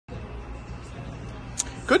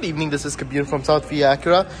Good evening, this is Kabir from Southview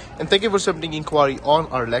Acura, and thank you for submitting inquiry on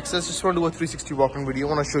our Lexus. Just want to do a 360 walk-around video.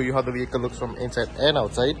 I want to show you how the vehicle looks from inside and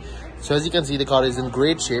outside. So as you can see, the car is in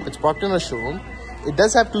great shape. It's parked in a showroom. It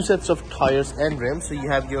does have two sets of tires and rims. So you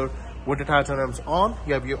have your winter tires and rims on.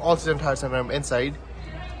 You have your all-season tires and rims inside.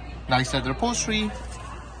 Nice leather upholstery.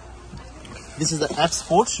 This is the F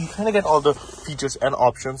Sports. You kind of get all the features and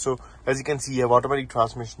options. So as you can see, you have automatic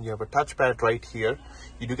transmission. You have a touchpad right here.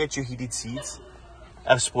 You do get your heated seats.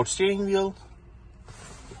 F Sports steering wheel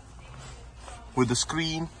with the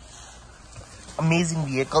screen. Amazing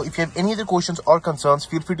vehicle. If you have any other questions or concerns,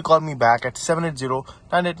 feel free to call me back at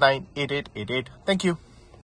 780-989-8888. Thank you.